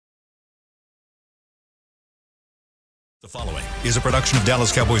The following is a production of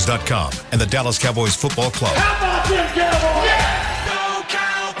DallasCowboys.com and the Dallas Cowboys Football Club. How about them Cowboys? Yeah! Go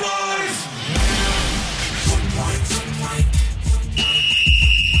Cowboys!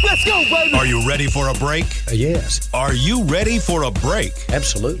 Let's go, baby! Are you ready for a break? Yes. Are you ready for a break?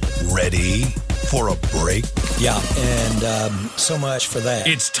 Absolutely. Ready for a break? Yeah, and so much for that.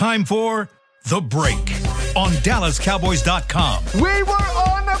 It's time for The Break on DallasCowboys.com. We were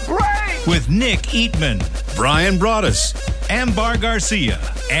on the break! With Nick Eatman, Brian Broaddus, Ambar Garcia,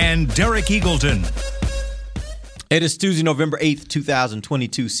 and Derek Eagleton. It is Tuesday, November 8th,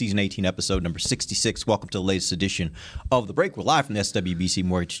 2022, Season 18, Episode number 66. Welcome to the latest edition of The Break. We're live from the SWBC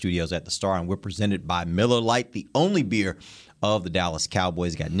Mortgage Studios at the Star, and we're presented by Miller Lite, the only beer of the Dallas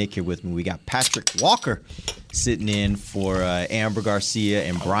Cowboys. Got Nick here with me. We got Patrick Walker sitting in for Amber Garcia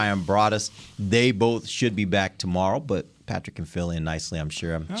and Brian Broaddus. They both should be back tomorrow, but Patrick can fill in nicely, I'm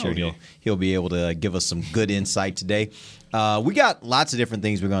sure. He'll be able to give us some good insight today. We got lots of different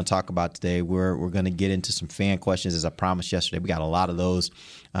things we're going to talk about today. We're going to get into some fan questions, as I promised yesterday. We got a lot of those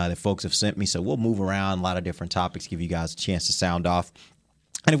that folks have sent me, so we'll move around a lot of different topics, give you guys a chance to sound off.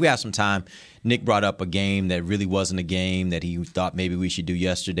 And if we have some time, Nick brought up a game that really wasn't a game that he thought maybe we should do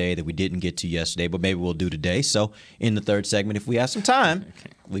yesterday that we didn't get to yesterday, but maybe we'll do today. So in the third segment, if we have some time,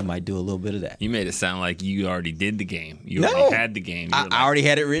 we might do a little bit of that. You made it sound like you already did the game. You already had the game. I already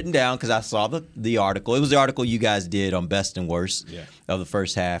had it written down because I saw the article. It was the article you guys did on best and worst of the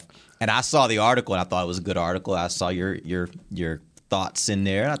first half. And I saw the article, and I thought it was a good article. I saw your thoughts in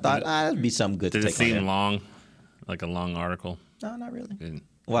there, and I thought that'd be something good to take on. Did it seem long, like a long article? No, not really.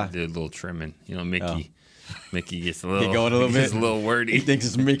 Why? Did a little trimming. You know, Mickey gets a little, bit. A little wordy. He thinks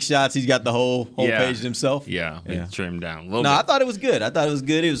it's Mick shots. He's got the whole page himself. Yeah. Trimmed down a little bit. No, I thought it was good.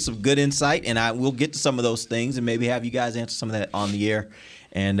 It was some good insight, and I will get to some of those things and maybe have you guys answer some of that on the air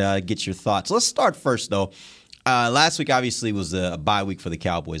and get your thoughts. Let's start first, though. Last week, obviously, was a bye week for the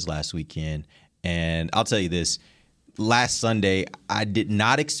Cowboys last weekend, and I'll tell you this. Last Sunday, I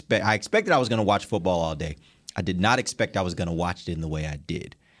expected I was going to watch football all day. I did not expect I was going to watch it in the way I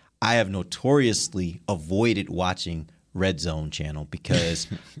did. I have notoriously avoided watching Red Zone channel because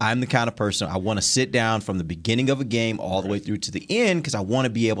I'm the kind of person I want to sit down from the beginning of a game all the way through to the end because I want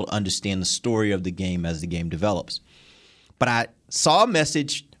to be able to understand the story of the game as the game develops. But I saw a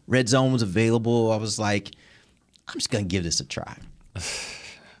message, Red Zone was available. I was like, I'm just going to give this a try.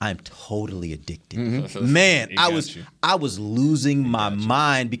 I'm totally addicted. Mm-hmm. Man, I was losing my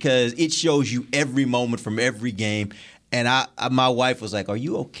mind because it shows you every moment from every game. And my wife was like, "Are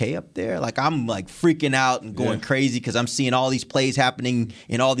you okay up there?" Like I'm like freaking out and going crazy because I'm seeing all these plays happening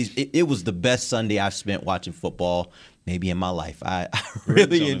in all these. It was the best Sunday I've spent watching football maybe in my life. I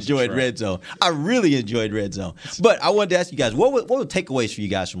really enjoyed Red Zone. I really enjoyed Red Zone. But I wanted to ask you guys, what were takeaways for you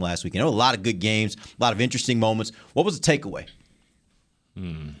guys from last weekend? There were a lot of good games, a lot of interesting moments. What was the takeaway?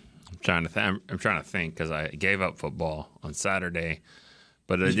 I'm trying to think because I gave up football on Saturday.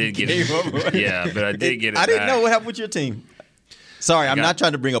 But I did get it. Yeah, but I did get it. I didn't know what happened with your team. Sorry, I'm not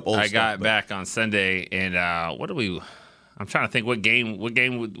trying to bring up old stuff. I got back on Sunday, and I'm trying to think what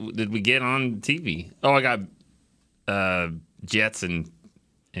game did we get on TV? Oh, I got Jets and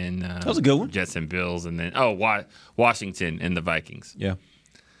that was a good one. Jets and Bills, and then Washington and the Vikings. Yeah,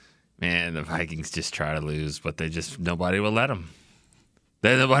 man, the Vikings just try to lose, but nobody will let them.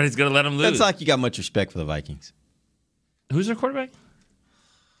 Nobody's gonna let them lose. That's like you got much respect for the Vikings. Who's their quarterback?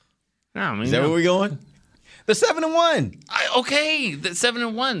 No, I mean, is that where we're going? They're 7-1. Okay, the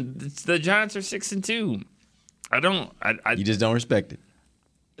 7-1. The Giants are 6-2. You just don't respect it.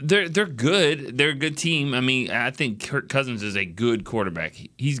 They're good. They're a good team. I mean, I think Kirk Cousins is a good quarterback.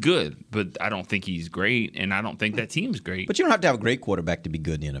 He's good, but I don't think he's great, and I don't think that team's great. But you don't have to have a great quarterback to be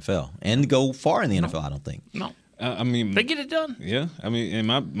good in the NFL and go far in the NFL. I don't think. No, I mean they get it done. Yeah, I mean, and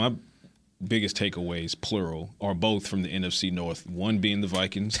my biggest takeaways, plural, are both from the NFC North. One being the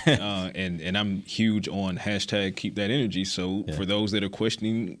Vikings, and I'm huge on hashtag keep that energy. So for those that are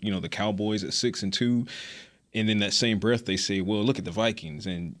questioning, the Cowboys at 6-2, and in that same breath they say, well, look at the Vikings,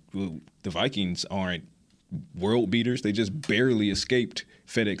 and the Vikings aren't world beaters. They just barely escaped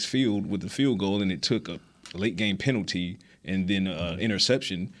FedEx Field with the field goal, and it took a late game penalty and then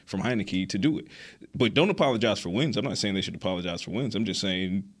interception from Heineke to do it. But don't apologize for wins. I'm not saying they should apologize for wins. I'm just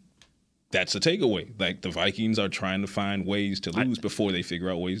saying that's a takeaway. Like, the Vikings are trying to find ways to lose before they figure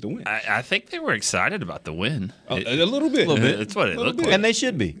out ways to win. I think they were excited about the win. A little bit. That's what it looked like. And they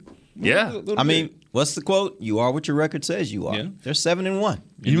should be. Yeah. I mean, what's the quote? You are what your record says you are. Yeah. They're 7-1.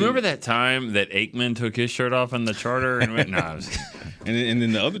 You remember that time that Aikman took his shirt off in the charter and went, And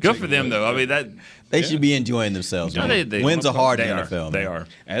then the other Good for them, though. I mean, that They should be enjoying themselves. No, man. they- Wins are hard they in the are. NFL. They man. are.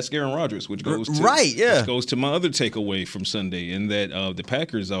 Ask Aaron Rodgers, which goes to Right, which goes to my other takeaway from Sunday, in that the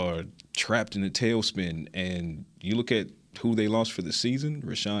Packers are trapped in a tailspin, and you look at who they lost for the season: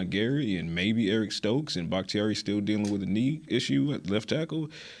 Rashawn Gary and maybe Eric Stokes, and Bakhtiari still dealing with a knee issue at left tackle.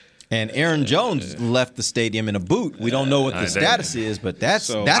 And Aaron Jones left the stadium in a boot. We don't know what the status is, but that's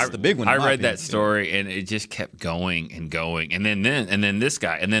the big one. I in my read opinion. that story and it just kept going and going, and then this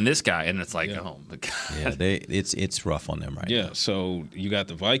guy, and then this guy, and it's like, oh my god. Yeah, it's rough on them right now. Yeah, so you got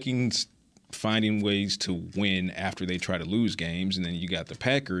the Vikings finding ways to win after they try to lose games, and then you got the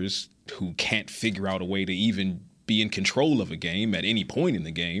Packers who can't figure out a way to even be in control of a game at any point in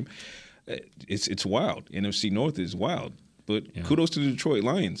the game. It's wild. NFC North is wild. But kudos to the Detroit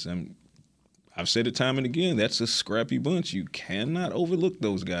Lions. I've said it time and again, that's a scrappy bunch. You cannot overlook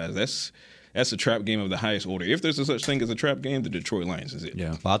those guys. That's a trap game of the highest order. If there's a such thing as a trap game, the Detroit Lions is it.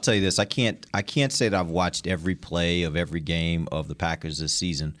 Yeah. Well, I'll tell you this: I can't say that I've watched every play of every game of the Packers this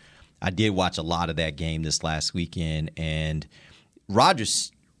season. I did watch a lot of that game this last weekend, and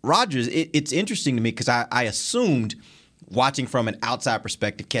Rodgers. It's interesting to me because I assumed, watching from an outside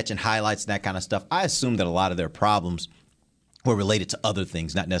perspective, catching highlights and that kind of stuff, I assumed that a lot of their problems were related to other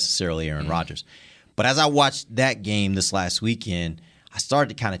things, not necessarily Aaron Rodgers. But as I watched that game this last weekend, I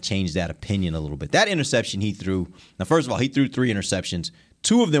started to kind of change that opinion a little bit. That interception he threw, now first of all, he threw 3 interceptions.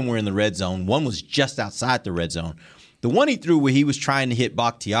 2 of them were in the red zone. 1 was just outside the red zone. The one he threw where he was trying to hit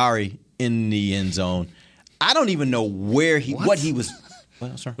Bakhtiari in the end zone, I don't even know what he was.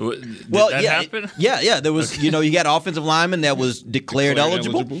 Well, sorry. Did that happen? There was, you got an offensive lineman that was declared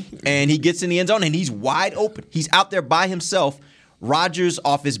eligible, and he gets in the end zone, and he's wide open. He's out there by himself. Rodgers,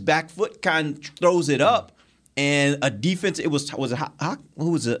 off his back foot, kind of throws it up, and a defense. It was it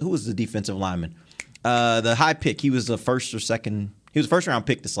who was the defensive lineman? The high pick. He was the first or second. He was a first round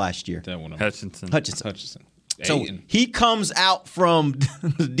pick this last year. That one. Hutchinson. So he comes out from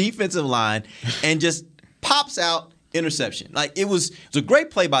the defensive line and just pops out. Interception. Like it was a great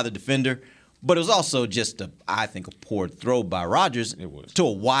play by the defender, but it was also just I think a poor throw by Rodgers to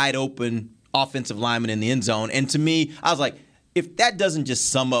a wide open offensive lineman in the end zone. And to me, I was like, if that doesn't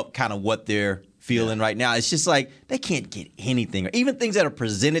just sum up kind of what they're feeling right now, it's just like they can't get anything, or even things that are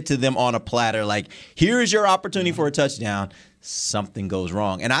presented to them on a platter. Like, here is your opportunity for a touchdown. Something goes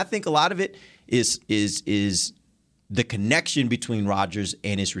wrong, and I think a lot of it is the connection between Rodgers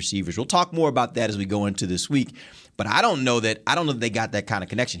and his receivers. We'll talk more about that as we go into this week. But I don't know that they got that kind of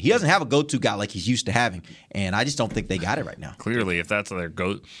connection. He doesn't have a go-to guy like he's used to having, and I just don't think they got it right now. Clearly, if that's their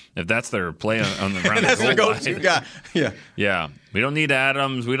play on the round, that's the their goal go-to line. guy. Yeah. We don't need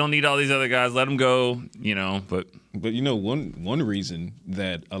Adams. We don't need all these other guys. Let them go. But one reason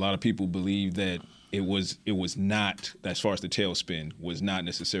that a lot of people believe that it was not, as far as the tailspin, was not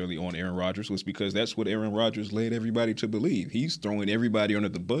necessarily on Aaron Rodgers, was because that's what Aaron Rodgers led everybody to believe. He's throwing everybody under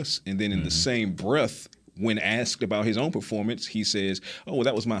the bus, and then in the same breath, when asked about his own performance, he says, "Oh, well,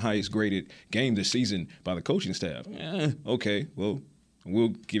 that was my highest graded game this season by the coaching staff." Okay, well, we'll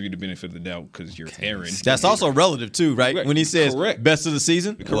give you the benefit of the doubt because you're Aaron. That's also relative too, right? Correct. When he says best of the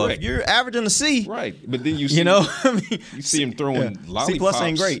season, Correct. well, if you're averaging a C, right? But then you see, you see him throwing lollipops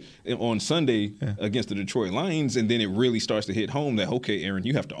ain't great on Sunday against the Detroit Lions, and then it really starts to hit home that, okay, Aaron,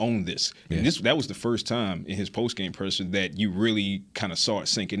 you have to own this. And that was the first time in his post-game presser that you really kind of saw it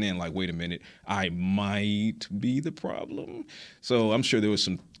sinking in, like, wait a minute, I might be the problem. So I'm sure there was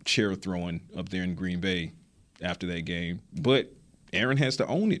some chair throwing up there in Green Bay after that game. But Aaron has to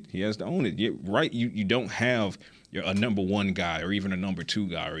own it. He has to own it. You don't have a number 1 guy or even a number 2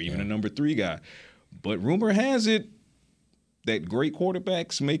 guy or even a number 3 guy. But rumor has it that great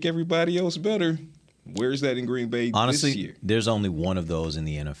quarterbacks make everybody else better. Where's that in Green Bay honestly, this year? There's only one of those in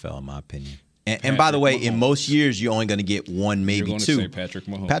the NFL, in my opinion. And by the way, in most years, you're only going to get one, maybe 2. Say Patrick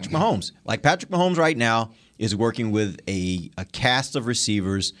Mahomes. Patrick Mahomes. Like, Patrick Mahomes right now is working with a cast of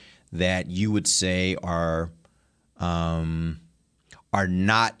receivers that you would say are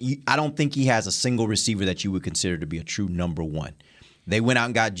not – I don't think he has a single receiver that you would consider to be a true number 1. They went out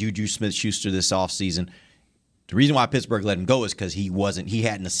and got Juju Smith-Schuster this offseason. The reason why Pittsburgh let him go is because he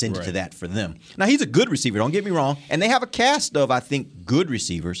hadn't ascended to that for them. Now, he's a good receiver, don't get me wrong. And they have a cast of, I think, good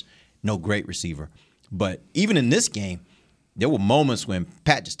receivers. No great receiver. But even in this game, there were moments when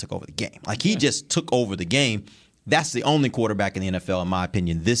Pat just took over the game. Like, he just took over the game. That's the only quarterback in the NFL, in my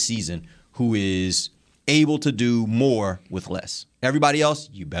opinion, this season who is able to do more with less. Everybody else,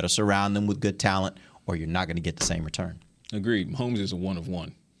 you better surround them with good talent or you're not going to get the same return. Agreed. Mahomes is a one of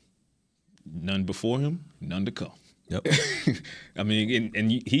one. None before him, none to come. Yep. I mean,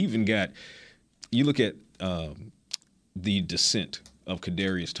 and he even got – you look at the descent of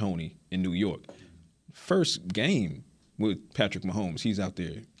Kadarius Toney in New York. First game with Patrick Mahomes, he's out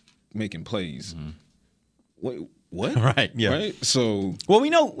there making plays. Wait, what? Right, yeah. Right? So, well, we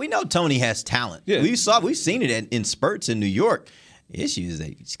know Tony has talent. Yeah. We've seen it in spurts in New York. The issue is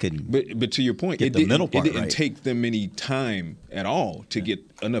they just couldn't. But to your point, get the middle part it didn't right. take them any time at all to get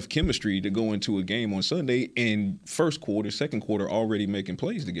enough chemistry to go into a game on Sunday, and first quarter, second quarter already making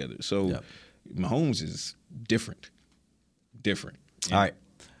plays together. So Mahomes is different. All right.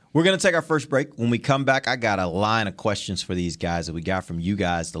 We're going to take our first break. When we come back, I got a line of questions for these guys that we got from you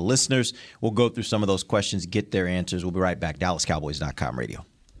guys, the listeners. We'll go through some of those questions, get their answers. We'll be right back. DallasCowboys.com radio.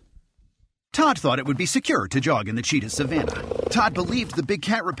 Todd thought it would be secure to jog in the cheetah savanna. Todd believed the big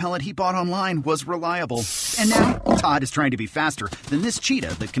cat repellent he bought online was reliable. And now, Todd is trying to be faster than this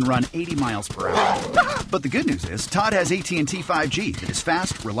cheetah that can run 80 miles per hour. But the good news is, Todd has AT&T 5G that is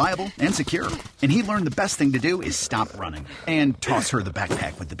fast, reliable, and secure. And he learned the best thing to do is stop running and toss her the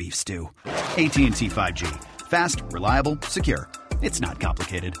backpack with the beef stew. AT&T 5G. Fast, reliable, secure. It's not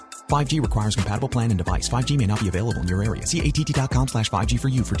complicated. 5G requires compatible plan and device. 5G may not be available in your area. See att.com/5G for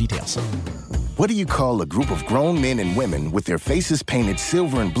you for details. What do you call a group of grown men and women with their faces painted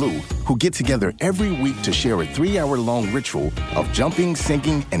silver and blue who get together every week to share a 3-hour-long ritual of jumping,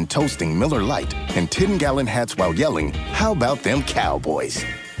 singing, and toasting Miller Lite and 10-gallon hats while yelling, "How about them Cowboys?"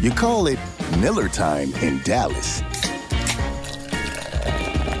 You call it Miller Time in Dallas.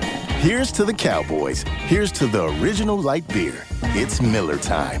 Here's to the Cowboys. Here's to the original light beer. It's Miller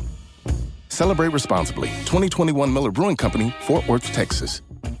Time. Celebrate responsibly. 2021 Miller Brewing Company, Fort Worth, Texas.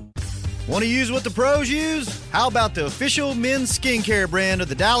 Want to use what the pros use? How about the official men's skincare brand of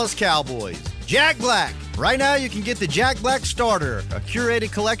the Dallas Cowboys, Jack Black? Right now, you can get the Jack Black Starter, a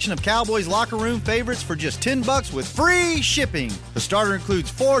curated collection of Cowboys locker room favorites for just $10 with free shipping. The starter includes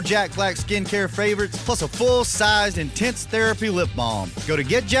 4 Jack Black skincare favorites, plus a full-sized intense therapy lip balm. Go to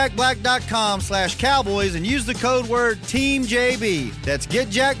getjackblack.com/Cowboys and use the code word TEAMJB. That's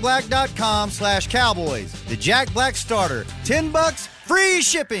getjackblack.com/Cowboys. The Jack Black Starter, $10, free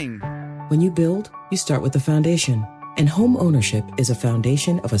shipping. When you build, you start with the foundation. And home ownership is a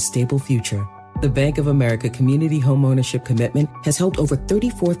foundation of a stable future. The Bank of America Community Home Ownership Commitment has helped over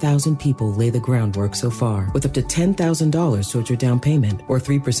 34,000 people lay the groundwork so far, with up to $10,000 towards your down payment or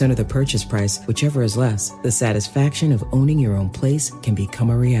 3% of the purchase price, whichever is less. The satisfaction of owning your own place can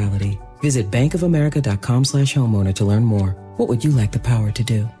become a reality. Visit bankofamerica.com/homeowner to learn more. What would you like the power to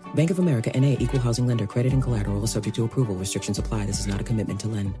do? Bank of America N.A. Equal Housing Lender. Credit and collateral is subject to approval. Restrictions apply. This is not a commitment to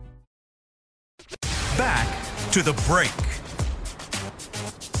lend. Back to the break.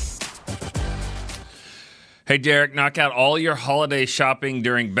 Hey, Derek, knock out all your holiday shopping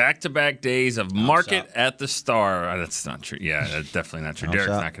during back-to-back days of Market at the Star. That's not true. Yeah, that's definitely not true. Derek's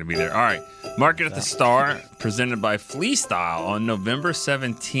not going to be there. All right. Market at the Star, presented by Fleestyle on November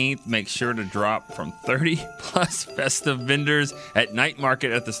 17th. Make sure to drop from 30-plus festive vendors at Night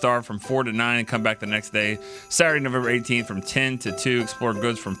Market at the Star from 4 to 9 and come back the next day. Saturday, November 18th from 10 to 2. Explore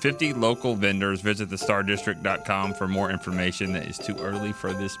goods from 50 local vendors. Visit thestardistrict.com for more information. That is too early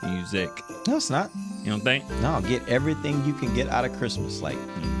for this music. No, it's not. You don't think? No, get everything you can get out of Christmas. Like,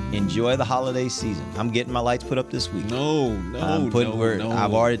 enjoy the holiday season. I'm getting my lights put up this week. No.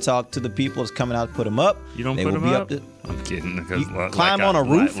 I've already talked to the people that's coming out to put them up. You don't they put will them be up? To, I'm kidding. You climb on a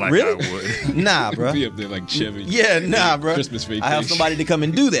roof? Really? I would. Nah, bro. Be up there like Chevy. Yeah, nah, bro. Christmas vacation. I have somebody to come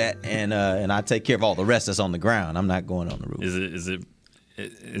and do that, and I take care of all the rest that's on the ground. I'm not going on the roof.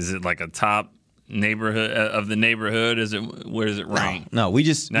 Is it like a top neighborhood of the neighborhood? Where does it rank? No, we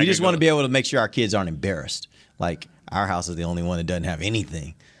just want to be able to make sure our kids aren't embarrassed. Like, our house is the only one that doesn't have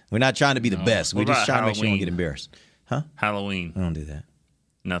anything. We're not trying to be the best. We're just trying to make sure we don't get embarrassed. Huh? Halloween. I don't do that.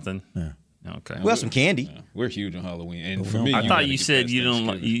 Nothing? Yeah. Okay. We have some candy. Yeah, we're huge on Halloween. And for me, I thought you said you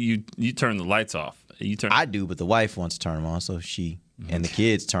don't you turn the lights off. I do, but the wife wants to turn them on, so she and the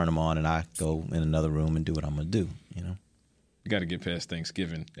kids turn them on, and I go in another room and do what I'm going to do, you know? You got to get past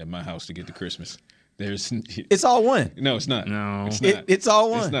Thanksgiving at my house to get to Christmas. It's all one. No, it's not. No. It's all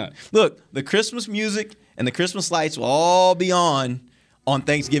one. It's not. Look, the Christmas music and the Christmas lights will all be on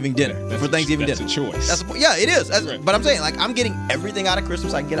Thanksgiving dinner. That's a choice. Yeah, it is. But I'm saying, like, I'm getting everything out of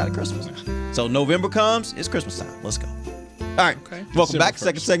Christmas I can get out of Christmas. So November comes, it's Christmas time. Let's go. All right. Okay. Welcome back.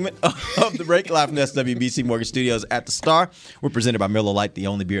 Second segment of the break, live from the SWBC Mortgage Studios at the Star. We're presented by Miller Lite, the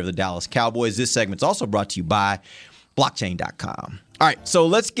only beer of the Dallas Cowboys. This segment's also brought to you by blockchain.com. All right, so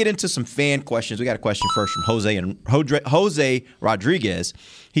let's get into some fan questions. We got a question first from Jose Rodriguez.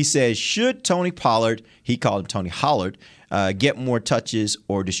 He says, should Tony Pollard, he called him Tony Hollard, get more touches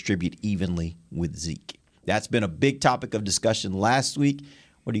or distribute evenly with Zeke? That's been a big topic of discussion last week.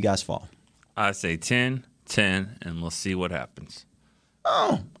 Where do you guys fall? I say 10, and we'll see what happens.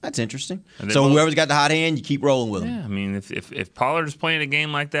 Oh, that's interesting. So whoever's got the hot hand, you keep rolling with them. Yeah, I mean, if Pollard is playing a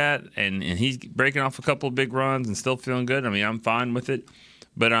game like that and he's breaking off a couple of big runs and still feeling good, I mean, I'm fine with it.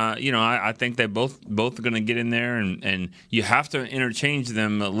 But, I think they both are going to get in there, and you have to interchange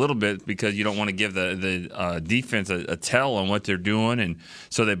them a little bit because you don't want to give the defense a tell on what they're doing. And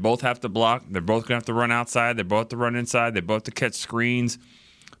so they both have to block. They're both going to have to run outside. They're both to run inside. They both have to catch screens.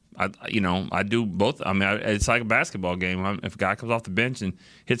 I do both. I mean, it's like a basketball game. If a guy comes off the bench and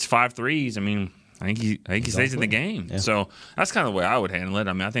hits 5 threes, I mean, I think he stays in the game. Yeah. So that's kind of the way I would handle it.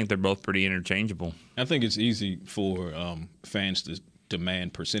 I mean, I think they're both pretty interchangeable. I think it's easy for fans to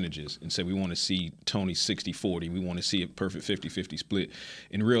demand percentages and say we want to see Tony 60-40. We want to see a perfect 50-50 split.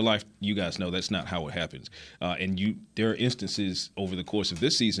 In real life, you guys know that's not how it happens. There are instances over the course of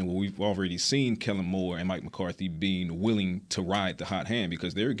this season where we've already seen Kellen Moore and Mike McCarthy being willing to ride the hot hand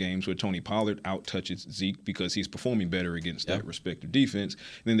because there are games where Tony Pollard out-touches Zeke because he's performing better against that respective defense.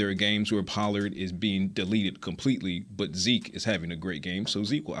 And then there are games where Pollard is being deleted completely, but Zeke is having a great game, so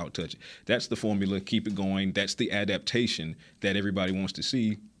Zeke will out-touch it. That's the formula. Keep it going. That's the adaptation that everybody wants to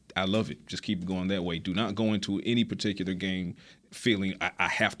see. I love it. Just keep it going that way. Do not go into any particular game feeling I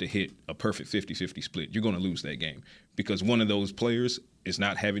have to hit a perfect 50-50 split. You're going to lose that game because one of those players is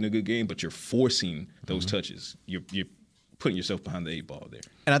not having a good game, but you're forcing those touches. You're putting yourself behind the 8 ball there.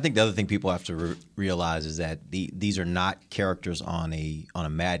 And I think the other thing people have to realize is that these are not characters on a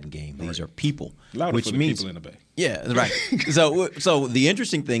Madden game. These are people. Louder which for the means people in the bay. Yeah, right. So the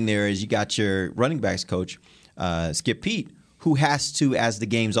interesting thing there is you got your running backs coach, Skip Pete, who has to, as the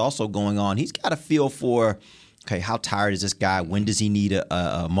game's also going on, he's got a feel for, okay, how tired is this guy? When does he need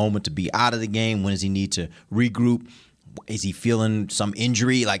a moment to be out of the game? When does he need to regroup? Is he feeling some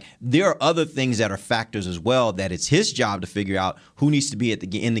injury? Like, there are other things that are factors as well that it's his job to figure out who needs to be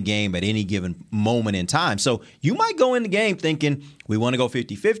in the game at any given moment in time. So you might go in the game thinking, we want to go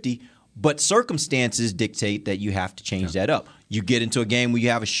 50-50, but circumstances dictate that you have to change that up. You get into a game where you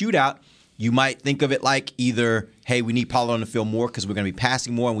have a shootout, you might think of it like either, hey, we need Pollard on the field more because we're going to be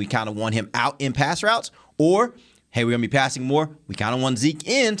passing more and we kind of want him out in pass routes, or, hey, we're going to be passing more, we kind of want Zeke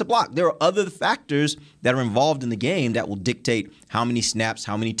in to block. There are other factors that are involved in the game that will dictate how many snaps,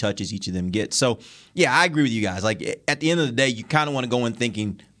 how many touches each of them get. So, yeah, I agree with you guys. Like, at the end of the day, you kind of want to go in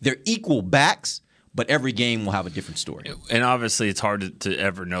thinking they're equal backs, but every game will have a different story. And obviously it's hard to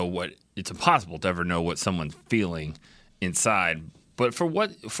ever know it's impossible to ever know what someone's feeling inside. But for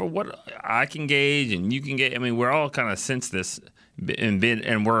what I can gauge and you can get, I mean, we're all kind of sense this and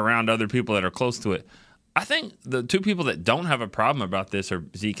we're around other people that are close to it. I think the two people that don't have a problem about this are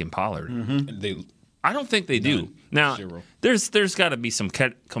Zeke and Pollard. Mm-hmm. I don't think they do. Now, there's got to be some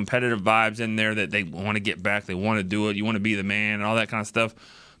competitive vibes in there that they want to get back. They want to do it. You want to be the man and all that kind of stuff.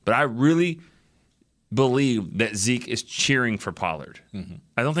 But I really believe that Zeke is cheering for Pollard. Mm-hmm.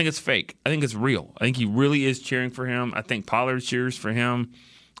 I don't think it's fake. I think it's real. I think he really is cheering for him. I think Pollard cheers for him.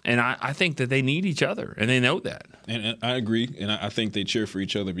 And I think that they need each other, and they know that. And I agree, and I think they cheer for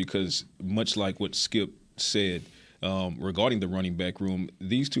each other because much like what Skip said regarding the running back room,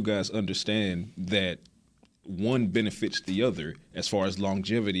 these two guys understand that one benefits the other as far as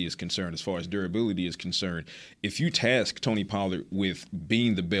longevity is concerned, as far as durability is concerned. If you task Tony Pollard with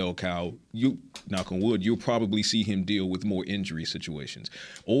being the bell cow, you, knock on wood, you'll probably see him deal with more injury situations.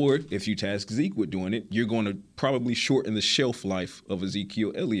 Or if you task Zeke with doing it, you're going to probably shorten the shelf life of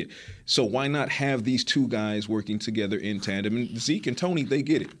Ezekiel Elliott. So why not have these two guys working together in tandem? And Zeke and Tony, they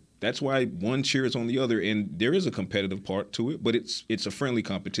get it. That's why one cheers on the other, and there is a competitive part to it, but it's a friendly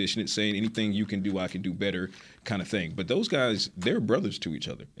competition. It's saying anything you can do, I can do better kind of thing. But those guys, they're brothers to each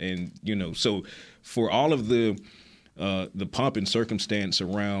other. And, so for all of the pomp and circumstance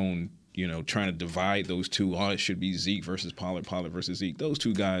around, trying to divide those two, it should be Zeke versus Pollard, Pollard versus Zeke. Those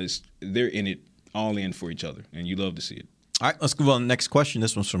two guys, they're in it all in for each other, and you love to see it. All right, let's move on to the next question.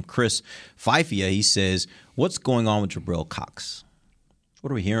 This one's from Chris Fifia. He says, what's going on with Jabril Cox? What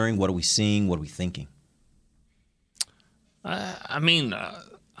are we hearing? What are we seeing? What are we thinking? I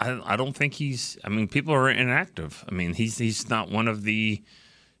don't think he's. I mean, people are inactive. I mean, he's not one of the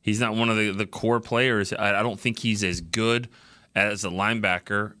core players. I don't think he's as good as a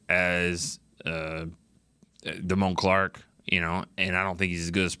linebacker as Damone Clark. And I don't think he's as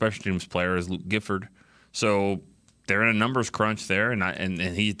good a special teams player as Luke Gifford. So they're in a numbers crunch there, and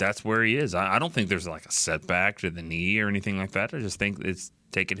that's where he is. I don't think there's like a setback to the knee or anything like that. I just think it's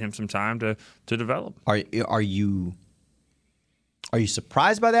taken him some time to develop. Are you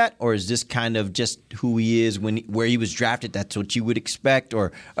surprised by that, or is this kind of just who he is where he was drafted? That's what you would expect,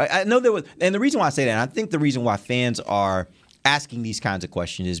 or I know there was, and the reason why I say that, and I think the reason why fans are asking these kinds of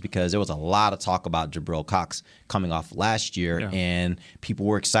questions is because there was a lot of talk about Jabril Cox coming off last year, and people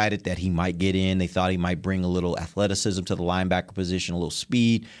were excited that he might get in. They thought he might bring a little athleticism to the linebacker position, a little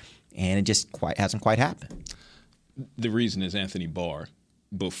speed, and it just hasn't quite happened. The reason is Anthony Barr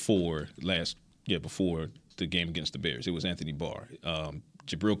before the game against the Bears. It was Anthony Barr.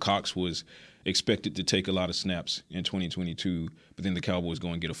 Jabril Cox was expected to take a lot of snaps in 2022, but then the Cowboys go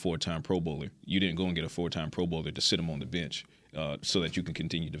and get a 4-time Pro Bowler. You didn't go and get a 4-time Pro Bowler to sit him on the bench so that you can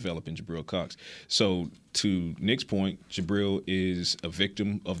continue developing Jabril Cox. So to Nick's point, Jabril is a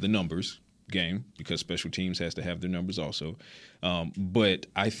victim of the numbers game because special teams has to have their numbers also. But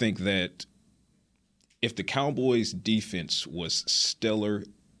I think that if the Cowboys' defense was stellar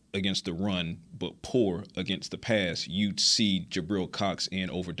against the run but poor against the pass, you'd see Jabril Cox in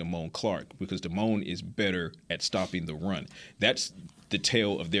over Damone Clark because Damone is better at stopping the run. That's the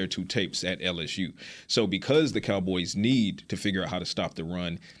tale of their two tapes at LSU. So because the Cowboys need to figure out how to stop the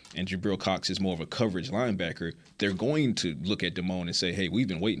run and Jabril Cox is more of a coverage linebacker, they're going to look at Damone and say, hey, we've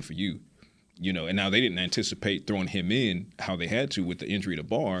been waiting for you. And now they didn't anticipate throwing him in how they had to with the injury to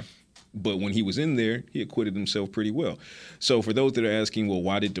Barr. But when he was in there, he acquitted himself pretty well. So for those that are asking, well,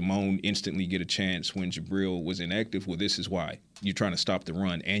 why did Damone instantly get a chance when Jabril was inactive? Well, this is why. You're trying to stop the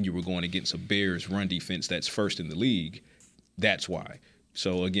run, and you were going against a Bears run defense that's first in the league. That's why.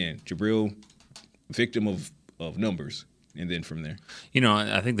 So, again, Jabril, victim of numbers, and then from there.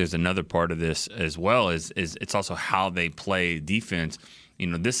 I think there's another part of this as well is it's also how they play defense.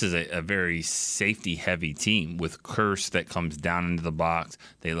 This is a very safety-heavy team with Curse that comes down into the box.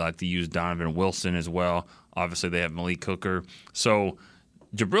 They like to use Donovan Wilson as well. Obviously, they have Malik Hooker. So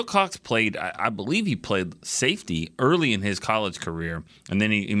Jabril Cox played, I believe he played safety early in his college career, and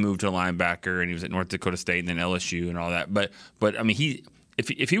then he moved to linebacker, and he was at North Dakota State and then LSU and all that. But I mean,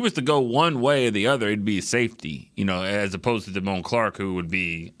 if he was to go one way or the other, it'd be a safety, as opposed to Damone Clark, who would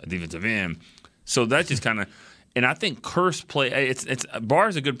be a defensive end. So that's just kind of – and I think Curse Barr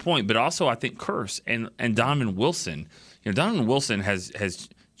is a good point, but also I think Curse and Donovan Wilson. Donovan Wilson has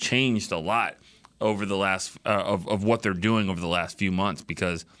changed a lot over the last of what they're doing over the last few months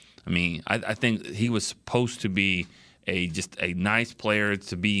because, I think he was supposed to be just a nice player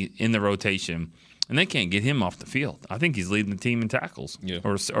to be in the rotation, and they can't get him off the field. I think he's leading the team in tackles,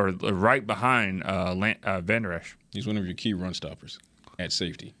 or right behind Van Der Esch. He's one of your key run stoppers at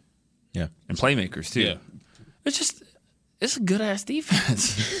safety. Yeah, and playmakers too. Yeah. It's a good ass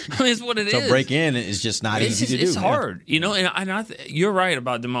defense. It's what it is. So break in is just not easy to do. It's hard, And you're right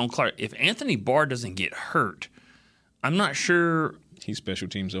about Damone Clark. If Anthony Barr doesn't get hurt, I'm not sure. He's special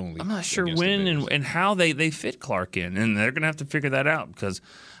teams only. I'm not sure when and how they fit Clark in, and they're going to have to figure that out because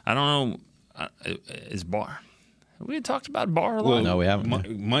I don't know. Is Barr? We had talked about Barr a lot. Well, no, we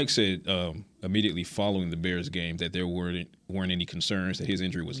haven't. Mike said immediately following the Bears game that there weren't any concerns that his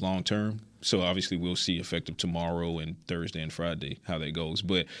injury was long term. So obviously we'll see effective tomorrow and Thursday and Friday how that goes.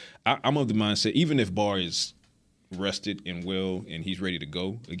 But I'm of the mindset even if Barr is rested and well and he's ready to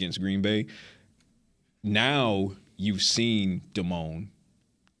go against Green Bay, now you've seen Damone.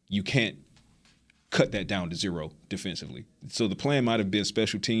 You can't cut that down to zero defensively. So the plan might have been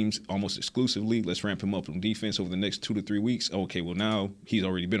special teams almost exclusively. Let's ramp him up on defense over the next 2 to 3 weeks. Okay, well now he's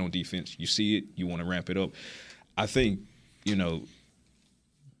already been on defense. You see it. You want to ramp it up. I think,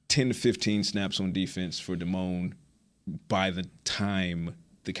 10 to 15 snaps on defense for Damone by the time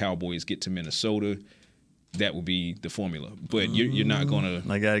the Cowboys get to Minnesota, that will be the formula. But you're not going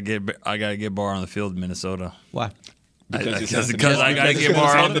to. I gotta get Barr on the field in Minnesota. Why? Because I got to get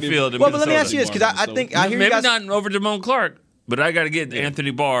Barr on the field. Well, but let me ask you this, because I think I hear maybe you guys. Not over Damone Clark, but I got to get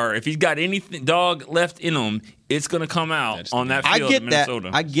Anthony Barr. If he's got anything dog left in him, it's going to come out on that field in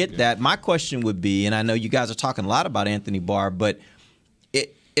Minnesota. I get that. My question would be, and I know you guys are talking a lot about Anthony Barr, but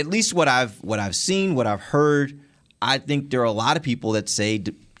at least what I've seen, what I've heard, I think there are a lot of people that say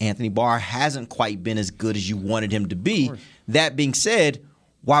Anthony Barr hasn't quite been as good as you wanted him to be. That being said,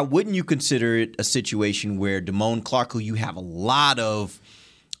 why wouldn't you consider it a situation where Damone Clark, who you have a lot of,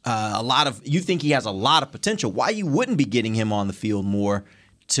 you think he has a lot of potential, why you wouldn't be getting him on the field more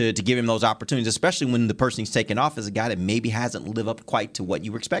to give him those opportunities, especially when the person he's taking off is a guy that maybe hasn't lived up quite to what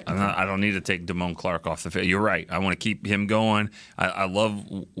you were expecting? I don't need to take Damone Clark off the field. You're right. I want to keep him going. I love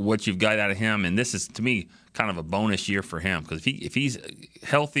what you've got out of him, and this is, to me, kind of a bonus year for him because if he's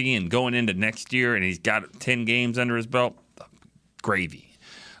healthy and going into next year and he's got 10 games under his belt, gravy.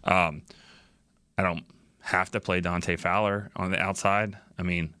 I don't have to play Dante Fowler on the outside.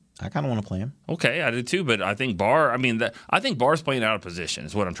 I kind of want to play him. Okay, I do too, but I think Barr. I think Barr's playing out of position.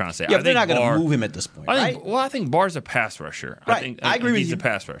 Is what I'm trying to say. Yeah, they're not going to move him at this point, right? I think Barr's a pass rusher. Right. I agree with you. He's a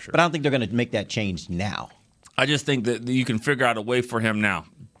pass rusher, but I don't think they're going to make that change now. I just think that you can figure out a way for him now.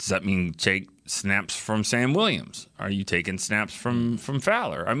 Does that mean take snaps from Sam Williams? Are you taking snaps from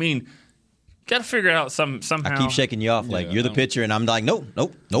Fowler? I mean, got to figure it out somehow. I keep shaking you off like you're the pitcher, and I'm like, nope.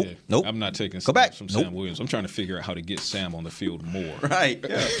 I'm not taking snaps from Sam Williams. I'm trying to figure out how to get Sam on the field more. Right.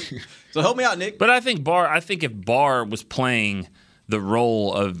 Yeah. So help me out, Nick. But I think if Barr was playing the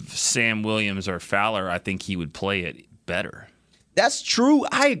role of Sam Williams or Fowler, I think he would play it better. That's true.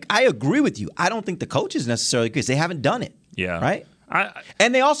 I agree with you. I don't think the coaches necessarily, because they haven't done it. Yeah. Right?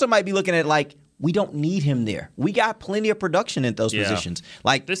 And they also might be looking at it like, we don't need him there. We got plenty of production in those positions.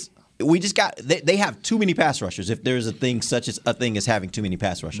 Like we just got they have too many pass rushers. If there's a thing such as a thing as having too many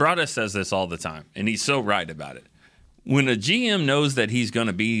pass rushers. Broadus says this all the time, and he's so right about it. When a GM knows that he's going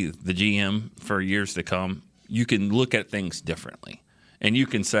to be the GM for years to come, you can look at things differently, and you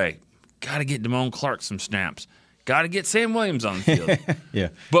can say, "Got to get Damone Clark some snaps. Got to get Sam Williams on the field." Yeah.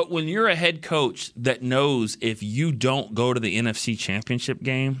 But when you're a head coach that knows if you don't go to the NFC Championship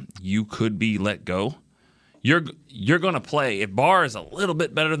game, you could be let go. You're going to play. If Barr is a little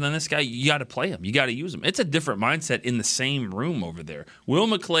bit better than this guy, you got to play him. You got to use him. It's a different mindset in the same room over there. Will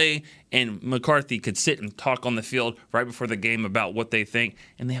McClay and McCarthy could sit and talk on the field right before the game about what they think,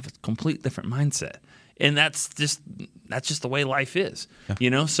 and they have a complete different mindset. And that's just the way life is,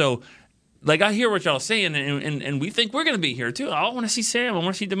 So, like, I hear what y'all are saying, and we think we're going to be here too. I want to see Sam. I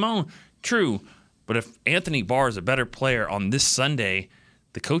want to see Damone. True, but if Anthony Barr is a better player on this Sunday,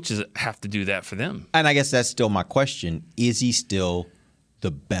 the coaches have to do that for them. And I guess that's still my question. Is he still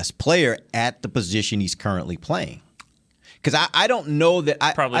the best player at the position he's currently playing? Because I don't know that.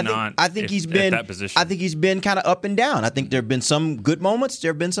 I think he's been at that position. I think he's been kind of up and down. I think there have been some good moments.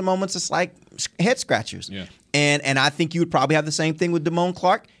 There have been some moments that's like head scratchers. Yeah. And I think you would probably have the same thing with Damone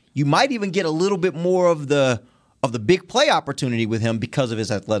Clark. You might even get a little bit more of the big play opportunity with him because of his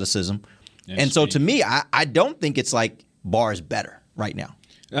athleticism. And so to me, I don't think it's like Barr is better right now.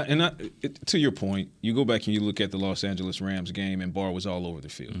 To your point, you go back and you look at the Los Angeles Rams game, and Barr was all over the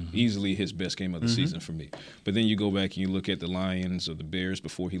field. Mm-hmm. Easily his best game of the season for me. But then you go back and you look at the Lions or the Bears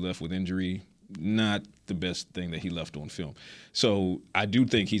before he left with injury. Not the best thing that he left on film. So I do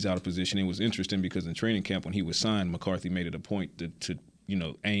think he's out of position. It was interesting because in training camp when he was signed, McCarthy made it a point to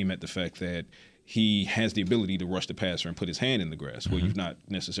aim at the fact that he has the ability to rush the passer and put his hand in the grass. Well, you've not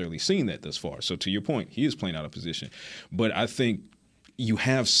necessarily seen that thus far. So to your point, he is playing out of position. But I think you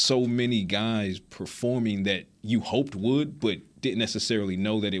have so many guys performing that you hoped would, but didn't necessarily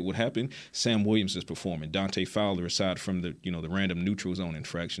know that it would happen. Sam Williams is performing. Dante Fowler, aside from the random neutral zone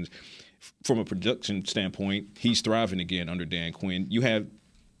infractions, from a production standpoint, he's thriving again under Dan Quinn. You have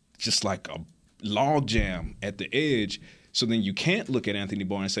just like a log jam at the edge. So then you can't look at Anthony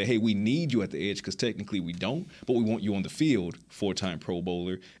Barr and say, hey, we need you at the edge, because technically we don't, but we want you on the field, 4-time Pro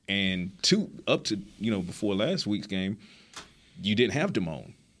Bowler. And up to before last week's game, you didn't have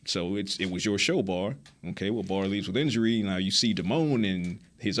Damone. So it was your show, Barr. Okay, well, Barr leaves with injury. Now you see Damone and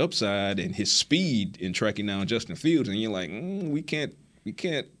his upside and his speed in tracking down Justin Fields, and you're like, we can't,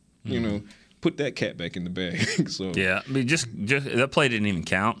 put that cat back in the bag. So yeah, I mean, just that play didn't even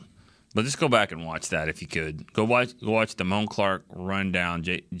count. But just go back and watch that if you could. Go watch Damone Clark run down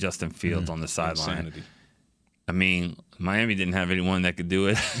Justin Fields on the sideline. Insanity. I mean, Miami didn't have anyone that could do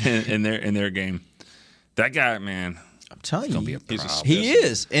it in their game. That guy, man, I'm telling you, gonna be a problem. He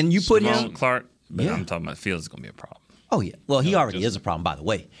is, and you put Damone him Clark. But I'm talking about Fields is gonna be a problem. Oh yeah, well he already is a problem. By the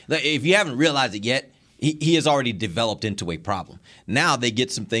way, if you haven't realized it yet, he has already developed into a problem. Now they get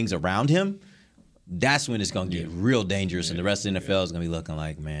some things around him. That's when it's going to get real dangerous, and the rest of the NFL is going to be looking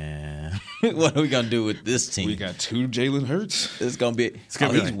like, man, what are we going to do with this team? We got 2 Jalen Hurts. It's going to be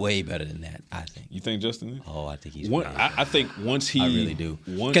he's way better than that, I think. You think Justin is? Oh, I think he's I think once he – I really do.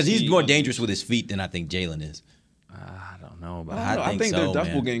 Because he's more dangerous with his feet than I think Jalen is. I don't know about that. I think they're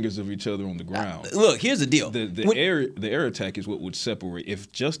doppelgangers of each other on the ground. Look, here's the deal. The air attack is what would separate.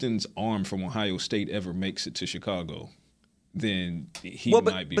 If Justin's arm from Ohio State ever makes it to Chicago – then he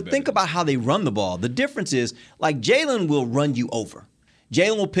might be better. But think about how they run the ball. The difference is, like, Jalen will run you over.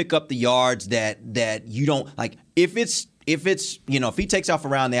 Jalen will pick up the yards that you don't like. If he takes off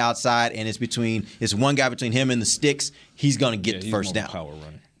around the outside and it's one guy between him and the sticks, he's gonna get the first down. Power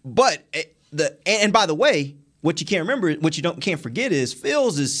running. But and by the way, what you can't forget is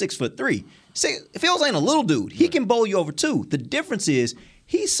Fields is 6'3". Fields ain't a little dude. He can bowl you over too. The difference is,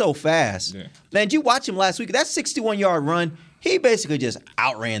 he's so fast. Yeah. Man, did you watch him last week? That 61-yard run, he basically just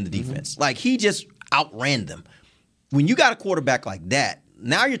outran the defense. Like, he just outran them. When you got a quarterback like that,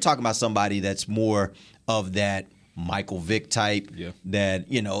 now you're talking about somebody that's more of that Michael Vick type. Yeah. That,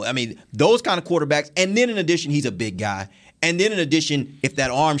 those kind of quarterbacks. And then in addition, he's a big guy. And then in addition, if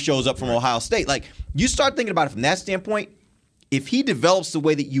that arm shows up from Ohio State, like, you start thinking about it from that standpoint, if he develops the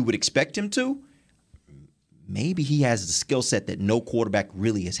way that you would expect him to, maybe he has the skill set that no quarterback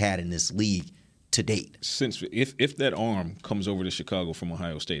really has had in this league to date. Since if that arm comes over to Chicago from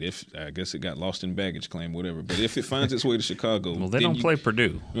Ohio State, if I guess it got lost in baggage claim, whatever. But if it finds its way to Chicago, well, they don't play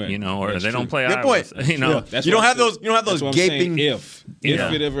Purdue, right, or they don't play Good Iowa. point. You know, you don't have those gaping. If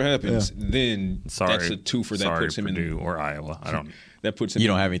it ever happens, then that's a twofer that puts him Purdue in or Iowa. I don't. That puts him. You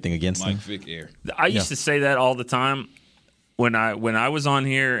don't have anything against Mike them? Vick air. I used to say that all the time when I was on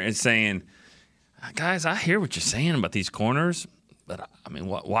here and saying, guys, I hear what you're saying about these corners. But I mean,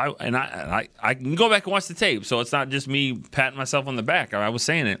 why? And I can go back and watch the tape, so it's not just me patting myself on the back. I was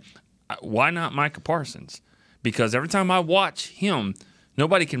saying it. Why not Micah Parsons? Because every time I watch him,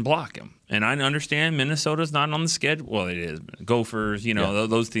 nobody can block him. And I understand Minnesota's not on the schedule. Well, it is. Gophers,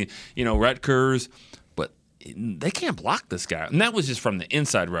 those things, Rutgers. But they can't block this guy. And that was just from the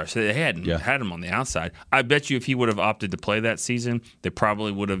inside rush. They hadn't had him on the outside. I bet you if he would have opted to play that season, they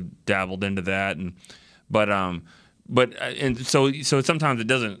probably would have dabbled into that. But so sometimes it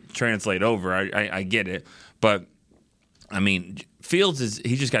doesn't translate over. I get it, but I mean Fields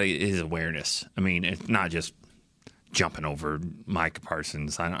he just got his awareness. I mean it's not just jumping over Micah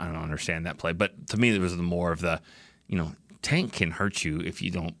Parsons. I don't understand that play, but to me it was more of the Tank can hurt you if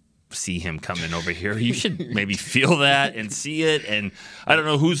you don't see him coming over here. You should maybe feel that and see it. And I don't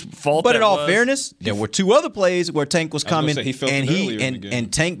know whose fault. But that in all was. fairness, there were two other plays where Tank was coming,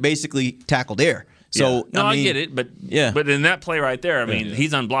 and Tank basically tackled air. So I get it, but in that play right there, I mean,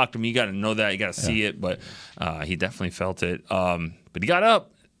 he's unblocked him. You got to know that, you got to see it, but he definitely felt it. But he got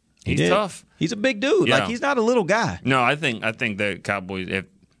up. He's tough. He's a big dude. Yeah. Like he's not a little guy. No, I think the Cowboys, if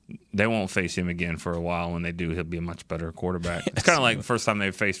they won't face him again for a while, when they do, he'll be a much better quarterback. It's kind of like the first time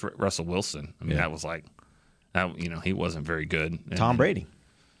they faced Russell Wilson. I mean, that was like, he wasn't very good. Tom Brady.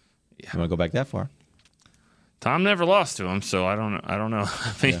 Yeah. You want to go back that far? Tom never lost to him, so I don't know.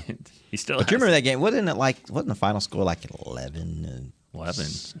 I mean, he still. But you remember that game? Wasn't the final score like 11? 11?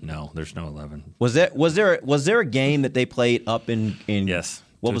 No, there's no 11. Was there a game that they played up in? Yes,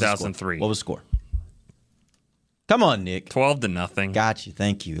 what 2003. What was the score? Come on, Nick. 12-0. Got you.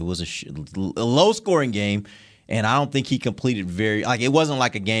 Thank you. It was a low scoring game. And I don't think he completed it wasn't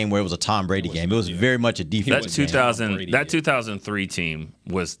like a game where it was a Tom Brady game. It was very much a defense game. That 2003 team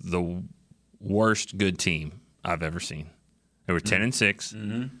was the worst good team I've ever seen. They were 10-6.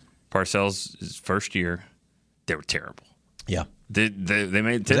 Mm-hmm. Parcells' first year, they were terrible. Yeah. They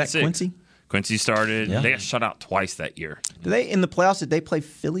made 10-6. Was that Quincy? Quincy started. Yeah. They got shut out twice that year. In the playoffs, did they play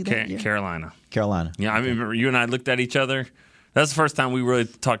Philly that year? Carolina. Yeah, I remember you and I looked at each other. That's the first time we really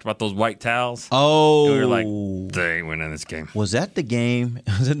talked about those white towels. Oh. And we were like, they ain't winning this game. Was that the game?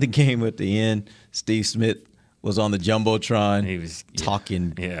 Was it the game at the end? Steve Smith was on the Jumbotron. He was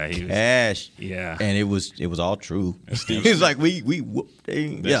talking cash. Yeah. And it was all true. He was like,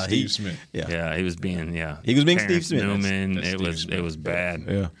 Steve Smith. Yeah. He was being He was being Terrence Steve Smith. Newman. That's It was bad.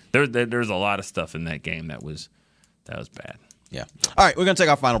 Yeah. There's a lot of stuff in that game that was bad. Yeah. All right, we're going to take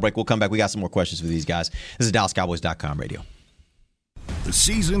our final break. We'll come back. We got some more questions for these guys. This is DallasCowboys.com radio. The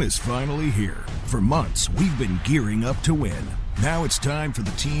season is finally here. For months, we've been gearing up to win. Now it's time for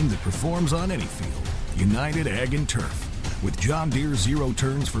the team that performs on any field, United Ag and Turf. With John Deere Zero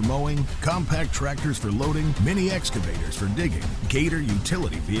Turns for mowing, compact tractors for loading, mini excavators for digging, Gator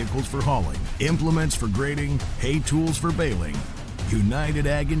utility vehicles for hauling, implements for grading, hay tools for baling. United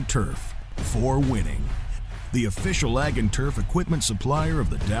Ag and Turf, for winning. The official Ag and Turf equipment supplier of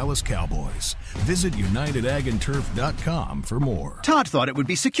the Dallas Cowboys. Visit UnitedAgAndTurf.com for more. Todd thought it would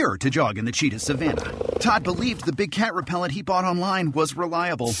be secure to jog in the cheetah savanna. Todd believed the big cat repellent he bought online was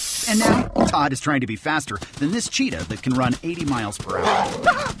reliable. And now, Todd is trying to be faster than this cheetah that can run 80 miles per hour.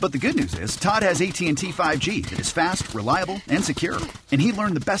 But the good news is, Todd has AT&T 5G that is fast, reliable, and secure. And he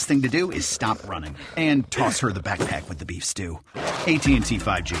learned the best thing to do is stop running and toss her the backpack with the beef stew. AT&T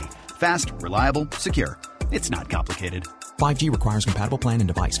 5G. Fast, reliable, secure. It's not complicated. 5G requires compatible plan and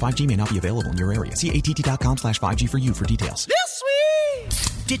device. 5G may not be available in your area. See att.com/5G for you for details. This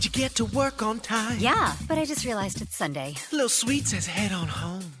week! Did you get to work on time? Yeah, but I just realized it's Sunday. Little Sweet says head on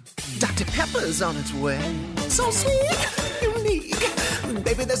home. Dr. Pepper's on its way. So sweet, unique.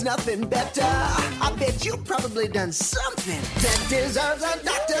 Baby, there's nothing better. I bet you've probably done something that deserves a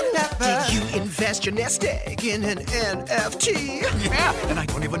Dr. Pepper. Did you invest your nest egg in an NFT? Yeah, and I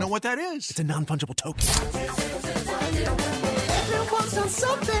don't even know what that is. It's a non-fungible token. Everyone's done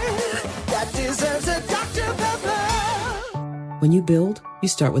something that deserves a Dr. Pepper. When you build, you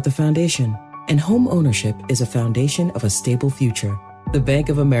start with the foundation. And home ownership is a foundation of a stable future. The Bank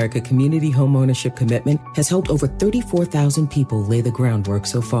of America Community Homeownership Commitment has helped over 34,000 people lay the groundwork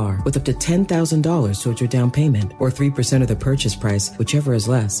so far, with up to $10,000 towards your down payment or 3% of the purchase price, whichever is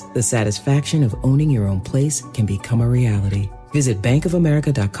less. The satisfaction of owning your own place can become a reality. Visit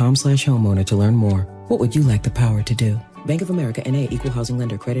bankofamerica.com/homeowner to learn more. What would you like the power to do? Bank of America N.A. Equal Housing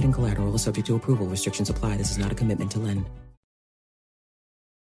Lender. Credit and collateral is subject to approval. Restrictions apply. This is not a commitment to lend.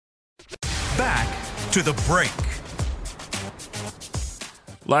 Back to the break.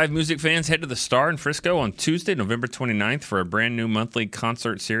 Live music fans, head to the Star in Frisco on Tuesday, November 29th for a brand new monthly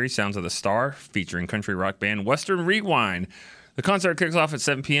concert series, Sounds of the Star, featuring country rock band Western Rewind. The concert kicks off at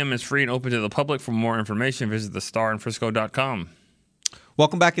 7 p.m. It's free and open to the public. For more information, visit thestarinfrisco.com.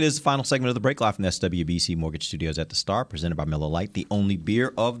 Welcome back. It is the final segment of the break, live from the SWBC Mortgage Studios at the Star, presented by Miller Lite, the only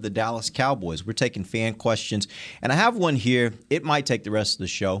beer of the Dallas Cowboys. We're taking fan questions, and I have one here. It might take the rest of the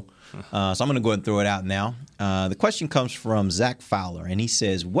show, so I'm going to go ahead and throw it out now. The question comes from Zach Fowler, and he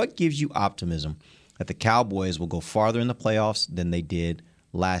says, what gives you optimism that the Cowboys will go farther in the playoffs than they did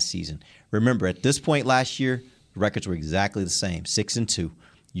last season? Remember, at this point last year, the records were exactly the same, 6-2.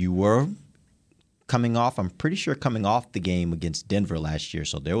 You were coming off the game against Denver last year,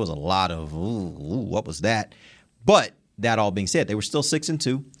 so there was a lot of, what was that? But that all being said, they were still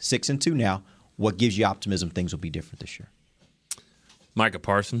 6-2, 6-2 now. What gives you optimism things will be different this year? Micah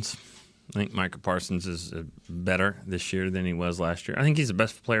Parsons. I think Micah Parsons is better this year than he was last year. I think he's the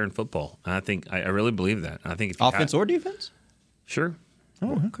best player in football. And I really believe that. I think if offense or defense? Sure.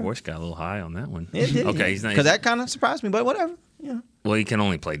 Oh, okay. Voice got a little high on that one. It did. Okay, he's not. Because that kind of surprised me, but whatever. Yeah. Well, he can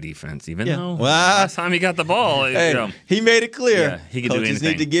only play defense, even though well, last time he got the ball, he made it clear. Yeah, he could do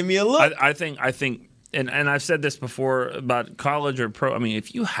anything. Need to give me a look. I think, and I've said this before about college or pro. I mean,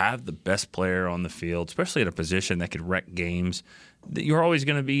 if you have the best player on the field, especially at a position that could wreck games, you're always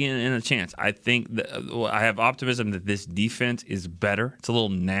going to be in a chance. I think I have optimism that this defense is better. It's a little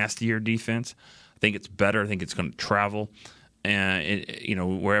nastier defense. I think it's better. I think it's going to travel,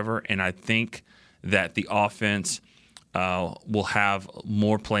 wherever. And I think that the offense will have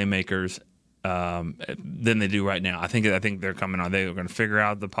more playmakers than they do right now. I think they're coming on. They're going to figure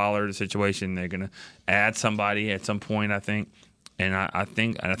out the Pollard situation. They're going to add somebody at some point, I think. And I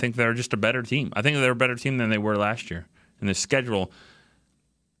think they're just a better team. I think they're a better team than they were last year. And the schedule.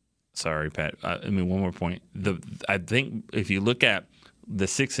 Sorry, Pat. One more point. I think if you look at the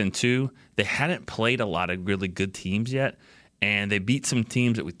 6-2, they hadn't played a lot of really good teams yet. And they beat some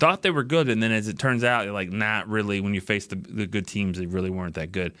teams that we thought they were good, and then as it turns out, they're like, not really. When you face the good teams, they really weren't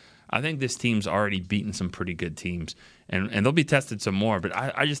that good. I think this team's already beaten some pretty good teams, and they'll be tested some more. But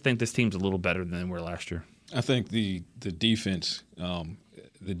I just think this team's a little better than they were last year. I think the defense,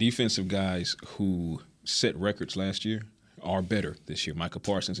 the defensive guys who set records last year are better this year. Micah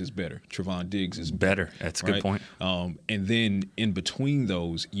Parsons is better. Trevon Diggs is better. That's a good point. And then in between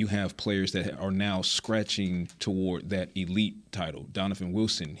those, you have players that are now scratching toward that elite title. Donovan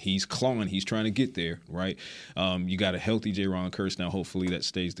Wilson, he's clawing. He's trying to get there, right? You got a healthy Jaron Kearse now. Hopefully that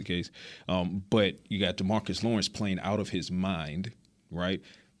stays the case. But you got DeMarcus Lawrence playing out of his mind, right?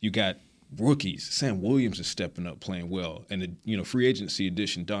 You got rookies. Sam Williams is stepping up, playing well. And the free agency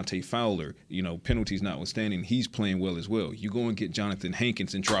addition, Dante Fowler, penalties notwithstanding, he's playing well as well. You go and get Jonathan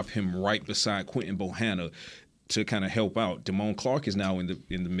Hankins and drop him right beside Quentin Bohanna to kind of help out. Damone Clark is now in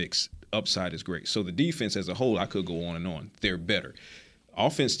the mix. Upside is great. So the defense as a whole, I could go on and on. They're better.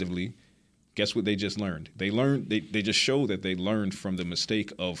 Offensively, guess what they just learned? They just showed that they learned from the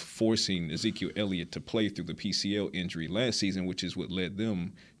mistake of forcing Ezekiel Elliott to play through the PCL injury last season, which is what led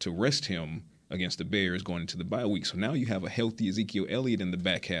them to rest him against the Bears going into the bye week. So now you have a healthy Ezekiel Elliott in the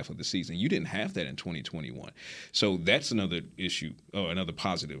back half of the season. You didn't have that in 2021. So that's another issue, another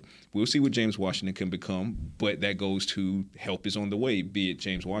positive. We'll see what James Washington can become, but that goes to help is on the way, be it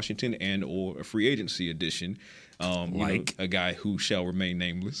James Washington and or a free agency addition. A guy who shall remain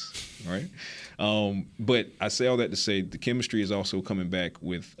nameless, right? But I say all that to say the chemistry is also coming back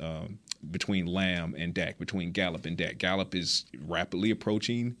with between Lamb and Dak, between Gallup and Dak. Gallup is rapidly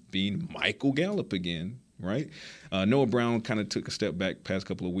approaching being Michael Gallup again, right? Noah Brown kind of took a step back past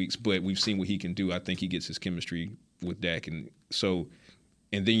couple of weeks, but we've seen what he can do. I think he gets his chemistry with Dak. And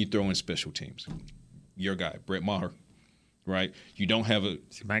then you throw in special teams. Your guy, Brett Maher, right? You don't have a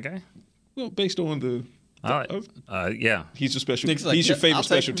 – is he my guy? Well, based on the – yeah. He's a special. He's your favorite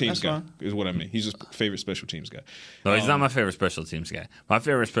special teams guy, is what I mean. He's your favorite special teams guy. No, he's not my favorite special teams guy. My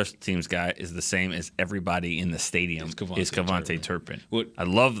favorite special teams guy is the same as everybody in the stadium. Is KaVontae Turpin. I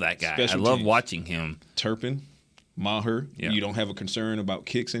love that guy. I love watching him. Turpin, Maher. Yeah. You don't have a concern about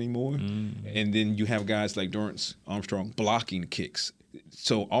kicks anymore, and then you have guys like Dorrance Armstrong blocking kicks.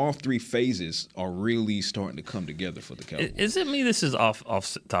 So all three phases are really starting to come together for the Cowboys. Is it me? This is off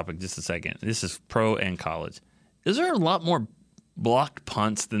topic just a second. This is pro and college. Is there a lot more blocked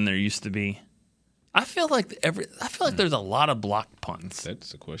punts than there used to be? I feel like there's a lot of blocked punts.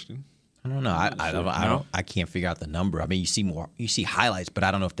 That's the question. I don't know. I can't figure out the number. I mean, you see highlights, but I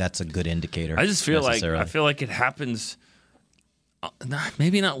don't know if that's a good indicator. I just feel like it happens.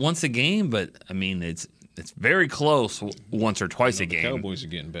 Maybe not once a game, but I mean it's very close once or twice a game. The Cowboys are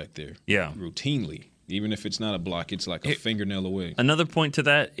getting back there. Yeah. Routinely. Even if it's not a block, it's like a fingernail away. Another point to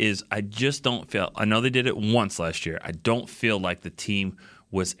that is I just don't feel – I know they did it once last year. I don't feel like the team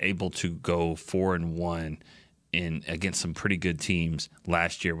was able to go 4-1 against some pretty good teams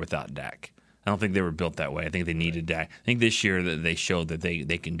last year without Dak. I don't think they were built that way. I think they needed Dak. I think this year that they showed that they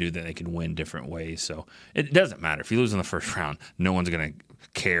can do that. They can win different ways. So it doesn't matter. If you lose in the first round, no one's going to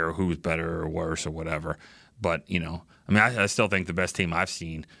care who's better or worse or whatever. But, I still think the best team I've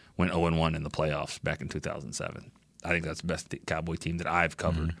seen went 0-1 in the playoffs back in 2007. I think that's the best Cowboy team that I've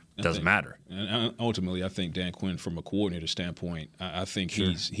covered. Mm-hmm. Doesn't matter. And ultimately, I think Dan Quinn, from a coordinator standpoint, I think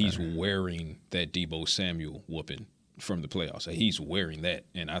he's wearing that Deebo Samuel whooping from the playoffs. He's wearing that.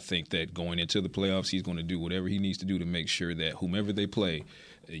 And I think that going into the playoffs, he's going to do whatever he needs to do to make sure that whomever they play,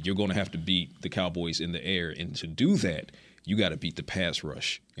 you're going to have to beat the Cowboys in the air. And to do that, you got to beat the pass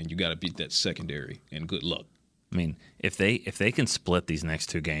rush, and you got to beat that secondary, and good luck. I mean, if they can split these next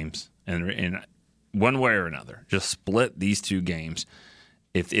two games, and one way or another, just split these two games,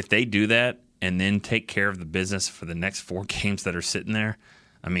 if they do that and then take care of the business for the next 4 games that are sitting there,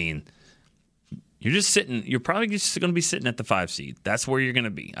 I mean, you're probably just going to be sitting at the 5 seed. That's where you're going to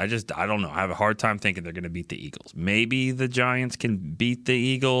be. I don't know. I have a hard time thinking they're going to beat the Eagles. Maybe the Giants can beat the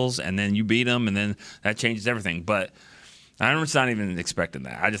Eagles, and then you beat them, and then that changes everything. But I'm just not even expecting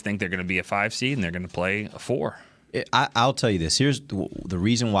that. I just think they're going to be a 5 seed and they're going to play a 4. I'll tell you this. Here's the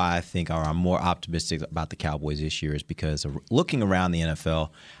reason why I think I'm more optimistic about the Cowboys this year is because looking around the NFL,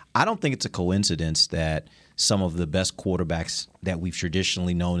 I don't think it's a coincidence that some of the best quarterbacks that we've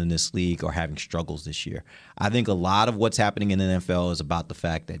traditionally known in this league are having struggles this year. I think a lot of what's happening in the NFL is about the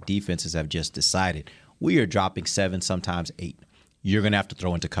fact that defenses have just decided we are dropping 7, sometimes 8. You're going to have to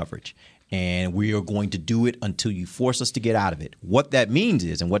throw into coverage. And we are going to do it until you force us to get out of it. What that means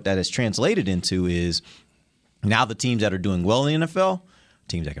is, and what that has translated into is, now the teams that are doing well in the NFL,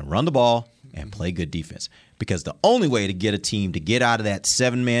 teams that can run the ball and play good defense. Because the only way to get a team to get out of that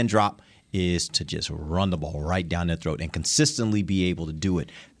 7-man drop is to just run the ball right down their throat and consistently be able to do it.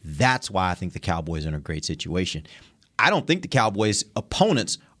 That's why I think the Cowboys are in a great situation. I don't think the Cowboys'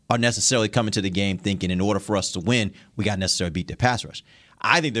 opponents are necessarily coming to the game thinking in order for us to win, we got to necessarily beat their pass rush.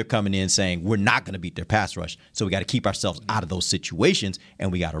 I think they're coming in saying we're not going to beat their pass rush, so we got to keep ourselves out of those situations,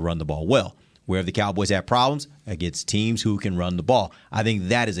 and we got to run the ball well. Wherever the Cowboys have problems, against teams who can run the ball. I think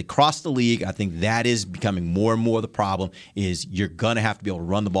that is across the league. I think that is becoming more and more the problem is you're going to have to be able to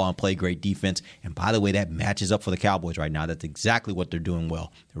run the ball and play great defense. And by the way, that matches up for the Cowboys right now. That's exactly what they're doing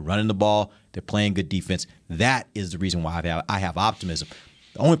well. They're running the ball. They're playing good defense. That is the reason why I have optimism.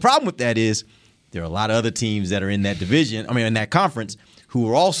 The only problem with that is there are a lot of other teams that are in that division, in that conference, who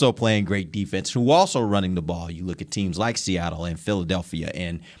are also playing great defense, who are also running the ball. You look at teams like Seattle and Philadelphia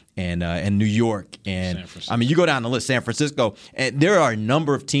and New York, and you go down the list, San Francisco, and there are a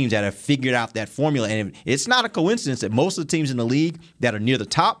number of teams that have figured out that formula. And it's not a coincidence that most of the teams in the league that are near the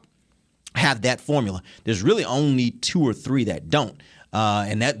top have that formula. There's really only 2 or 3 that don't,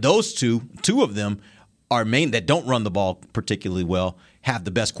 and that those two of them are that don't run the ball particularly well, have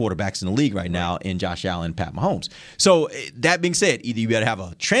the best quarterbacks in the league right now in Josh Allen and Pat Mahomes. So that being said, either you better have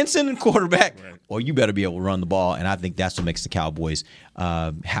a transcendent quarterback or you better be able to run the ball. And I think that's what makes the Cowboys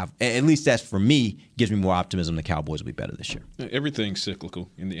have, at least that's for me, gives me more optimism the Cowboys will be better this year. Everything's cyclical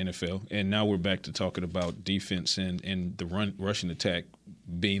in the NFL. And now we're back to talking about defense and the rushing attack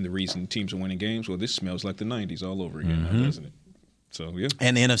being the reason teams are winning games. Well, this smells like the 90s all over again, now, doesn't it? So, yeah.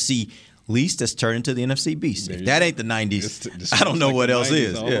 And the NFC least has turned into the NFC beast. If that ain't the 90s, I don't know what else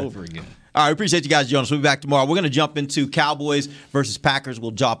is. All over again. All right, appreciate you guys joining us. We'll be back tomorrow. We're going to jump into Cowboys versus Packers.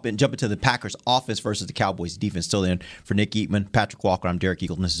 We'll jump into the Packers offense versus the Cowboys defense. Till then, for Nick Eatman, Patrick Walker, I'm Derek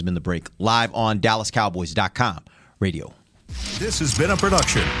Eagleton. This has been The Break, live on DallasCowboys.com radio. This has been a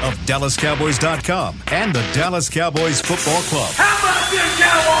production of DallasCowboys.com and the Dallas Cowboys Football Club. How about this,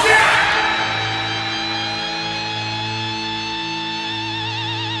 Cowboys?